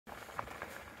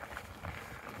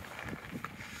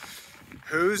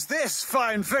Who's this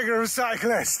fine figure of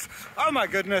cyclist? Oh my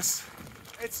goodness,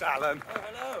 it's Alan. Oh,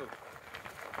 hello.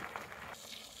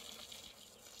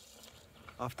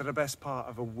 After the best part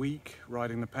of a week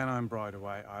riding the Pennine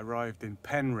Bridleway, I arrived in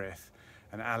Penrith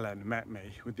and Alan met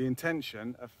me with the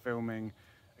intention of filming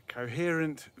a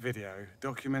coherent video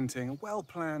documenting a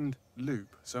well-planned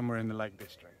loop somewhere in the Lake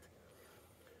District.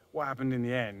 What happened in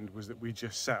the end was that we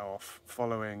just set off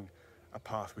following a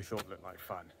path we thought looked like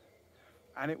fun.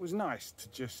 And it was nice to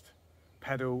just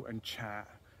pedal and chat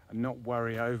and not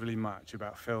worry overly much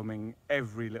about filming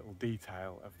every little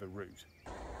detail of the route.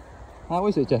 How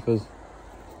is it, Jeffers?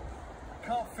 I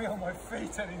can't feel my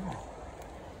feet anymore.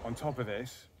 On top of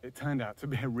this, it turned out to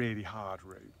be a really hard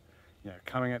route. You know,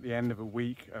 coming at the end of a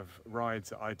week of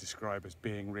rides that I describe as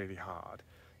being really hard,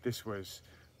 this was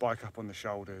bike up on the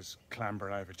shoulders,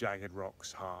 clambering over jagged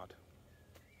rocks hard.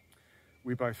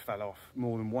 We both fell off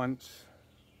more than once.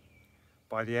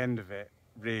 By the end of it,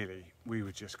 really, we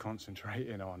were just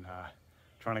concentrating on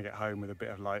trying to get home with a bit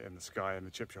of light in the sky and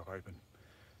the chip shop open.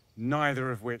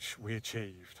 Neither of which we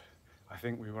achieved. I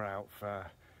think we were out for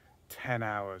 10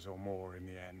 hours or more in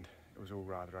the end. It was all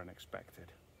rather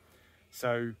unexpected.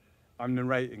 So I'm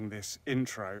narrating this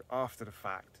intro after the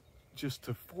fact, just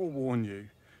to forewarn you,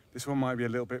 this one might be a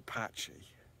little bit patchy.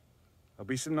 There'll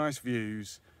be some nice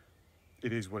views.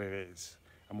 It is what it is.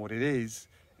 And what it is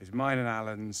mine and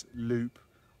Alan's loop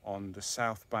on the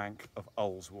south bank of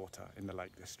Ullswater in the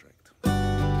Lake District.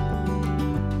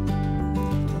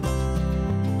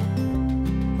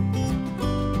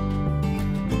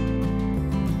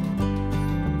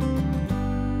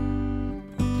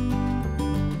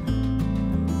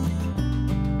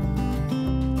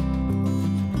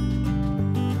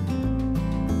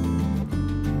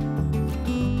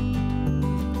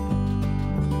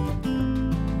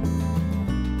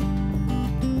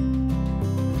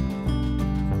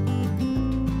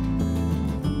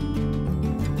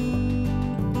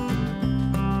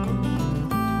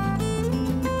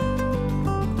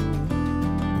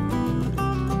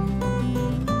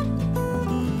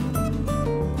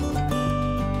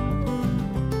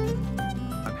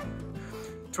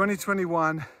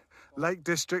 2021 Lake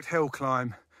District hill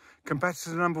climb.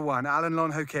 Competitor number 1, Alan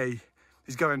Lonhoki.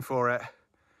 He's going for it.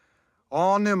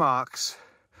 On your marks.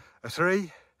 A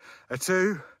 3, a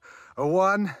 2, a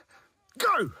 1,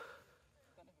 go!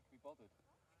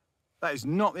 That is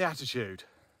not the attitude.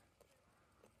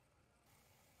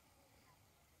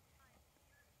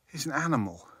 He's an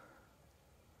animal.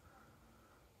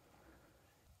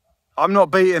 I'm not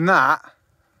beating that.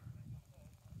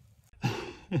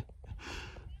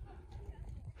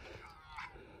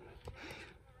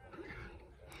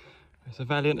 It's a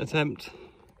valiant attempt.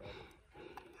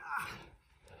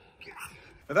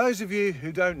 For those of you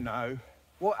who don't know,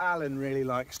 what Alan really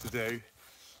likes to do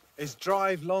is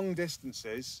drive long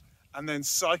distances and then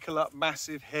cycle up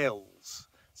massive hills.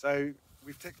 So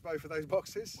we've ticked both of those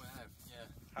boxes. We have, yeah.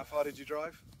 How far did you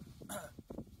drive?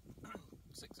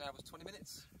 6 hours, 20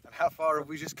 minutes. And how far have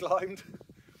we just climbed?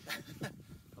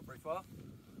 Not very far.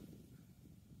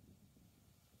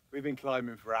 We've been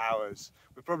climbing for hours.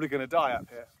 We're probably going to die up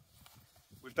here.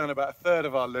 We've done about a third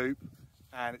of our loop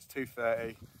and it's 2:30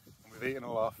 and we've eaten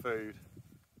all our food.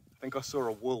 I think I saw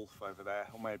a wolf over there,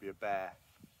 or maybe a bear.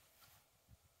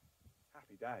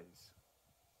 Happy days.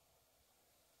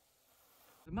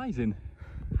 It's amazing.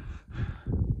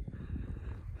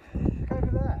 Go over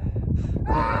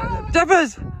there.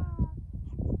 Jeffers!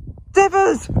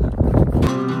 Jeffers!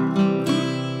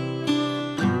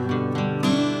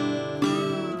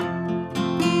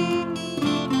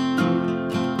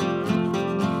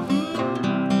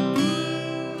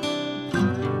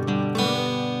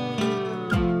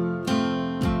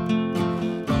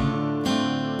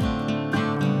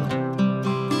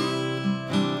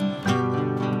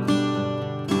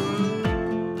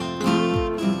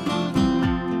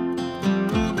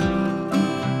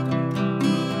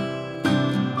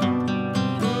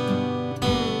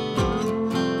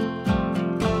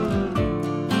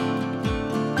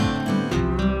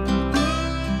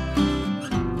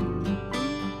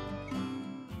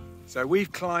 So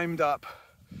we've climbed up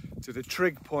to the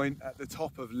trig point at the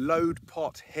top of Load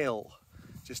Pot Hill,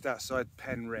 just outside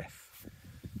Penrith.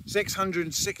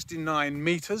 669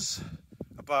 metres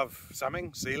above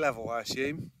something, sea level I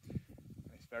assume.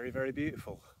 It's very, very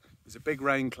beautiful. There's a big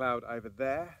rain cloud over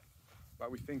there, but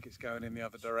we think it's going in the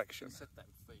other direction. I said that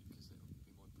in feet because it would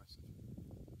be more impressive.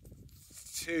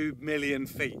 2 million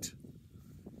feet.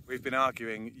 We've been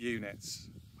arguing units.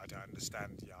 I don't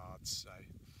understand yards, so.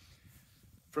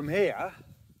 From here,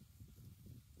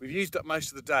 We've used up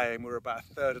most of the day and we're about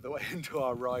a third of the way into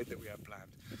our ride that we had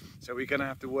planned. So we're going to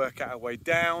have to work out our way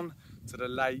down to the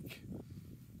lake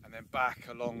and then back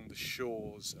along the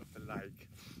shores of the lake.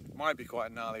 It might be quite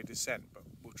a gnarly descent, but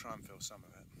we'll try and film some of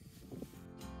it.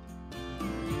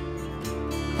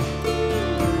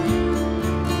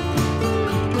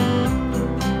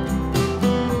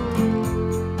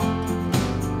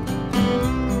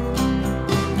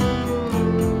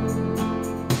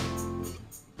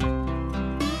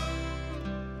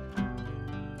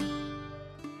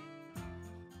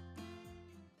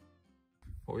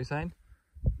 What were you saying?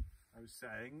 I was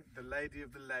saying the Lady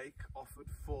of the Lake offered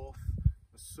forth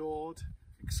a sword,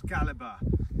 Excalibur,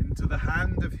 into the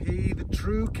hand of he, the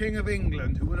true King of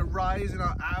England, who would arise in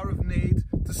our hour of need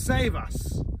to save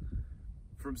us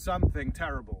from something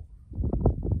terrible.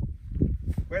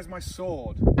 Where's my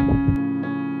sword?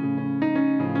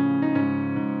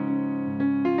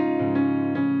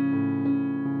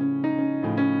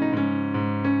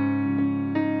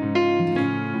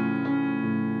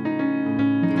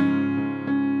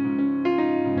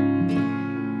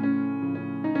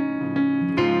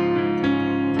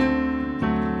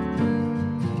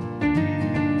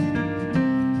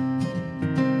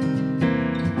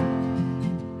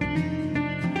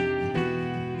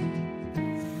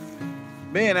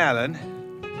 Me and Alan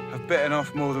have bitten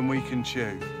off more than we can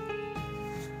chew.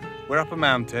 We're up a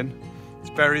mountain, it's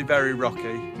very, very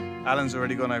rocky. Alan's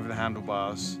already gone over the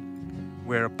handlebars.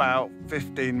 We're about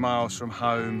 15 miles from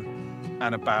home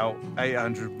and about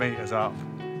 800 metres up.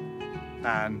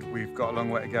 And we've got a long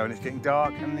way to go and it's getting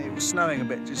dark and it was snowing a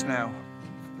bit just now.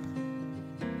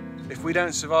 If we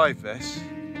don't survive this,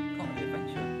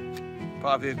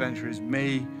 part of the adventure is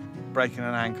me breaking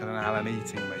an ankle and Alan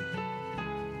eating me.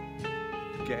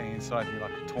 Getting inside me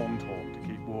like a tom-tom to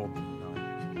keep warm at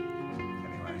night.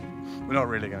 Anyway, we're not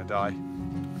really going to die.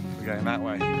 We're going that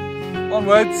way.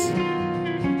 Onwards!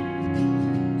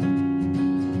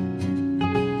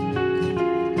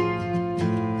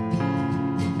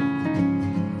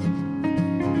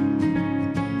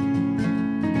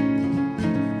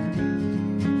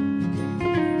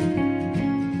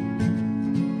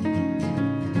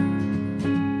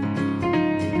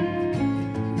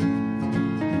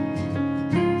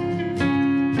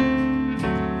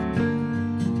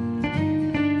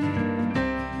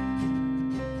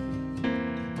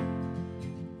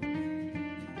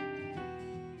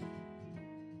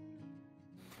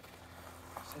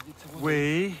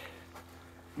 We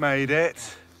made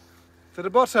it to the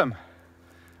bottom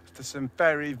after some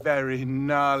very, very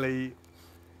gnarly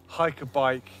hike a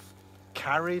bike,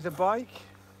 carry the bike.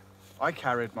 I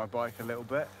carried my bike a little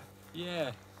bit.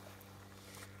 Yeah,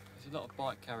 there's a lot of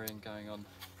bike carrying going on.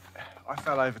 I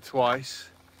fell over twice.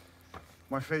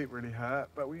 My feet really hurt,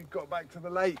 but we got back to the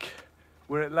lake.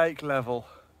 We're at lake level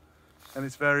and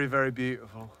it's very, very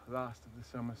beautiful. The last of the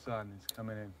summer sun is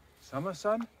coming in. Summer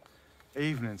sun?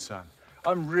 Evening sun.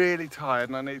 I'm really tired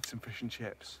and I need some fish and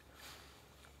chips.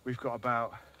 We've got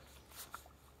about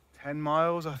 10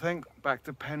 miles, I think, back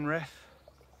to Penrith.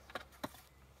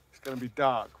 It's going to be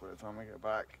dark by the time I get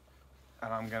back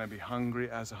and I'm going to be hungry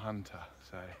as a hunter.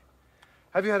 So,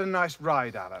 have you had a nice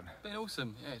ride, Alan? It's been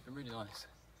awesome, yeah, it's been really nice.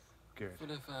 Good.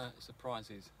 Full of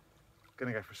surprises.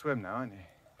 Going to go for a swim now, aren't you?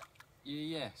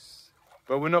 Yes.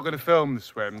 But we're not going to film the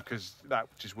swim because that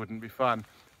just wouldn't be fun.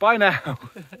 Bye now.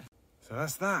 So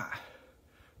that's that.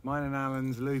 Mine and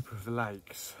Alan's loop of the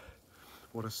lakes.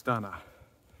 What a stunner.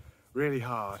 Really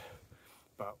hard,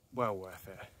 but well worth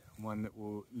it. One that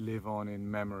will live on in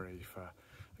memory for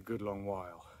a good long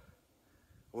while.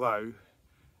 Although,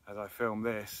 as I film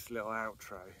this little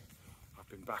outro, I've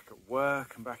been back at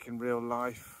work and back in real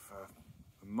life for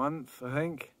a month, I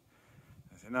think.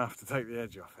 That's enough to take the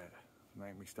edge off it.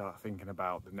 Make me start thinking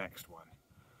about the next one.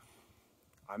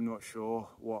 I'm not sure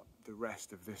what the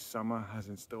rest of this summer has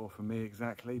in store for me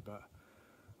exactly, but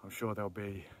I'm sure there'll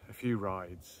be a few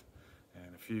rides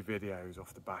and a few videos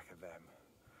off the back of them.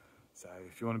 So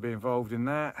if you want to be involved in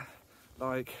that,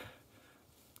 like,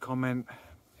 comment,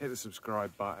 hit the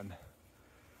subscribe button,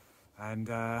 and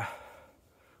we'll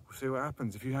see what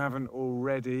happens. If you haven't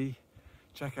already,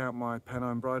 check out my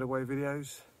Penrith Bridleway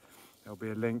videos. There'll be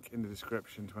a link in the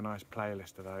description to a nice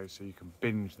playlist of those so you can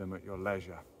binge them at your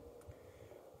leisure.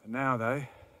 And now though,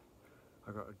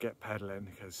 I've got to get pedalling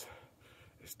because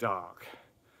it's dark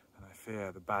and I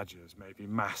fear the badgers may be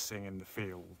massing in the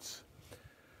fields.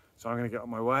 So I'm going to get on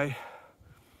my way.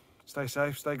 Stay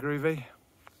safe, stay groovy.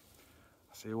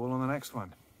 I'll see you all on the next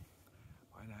one.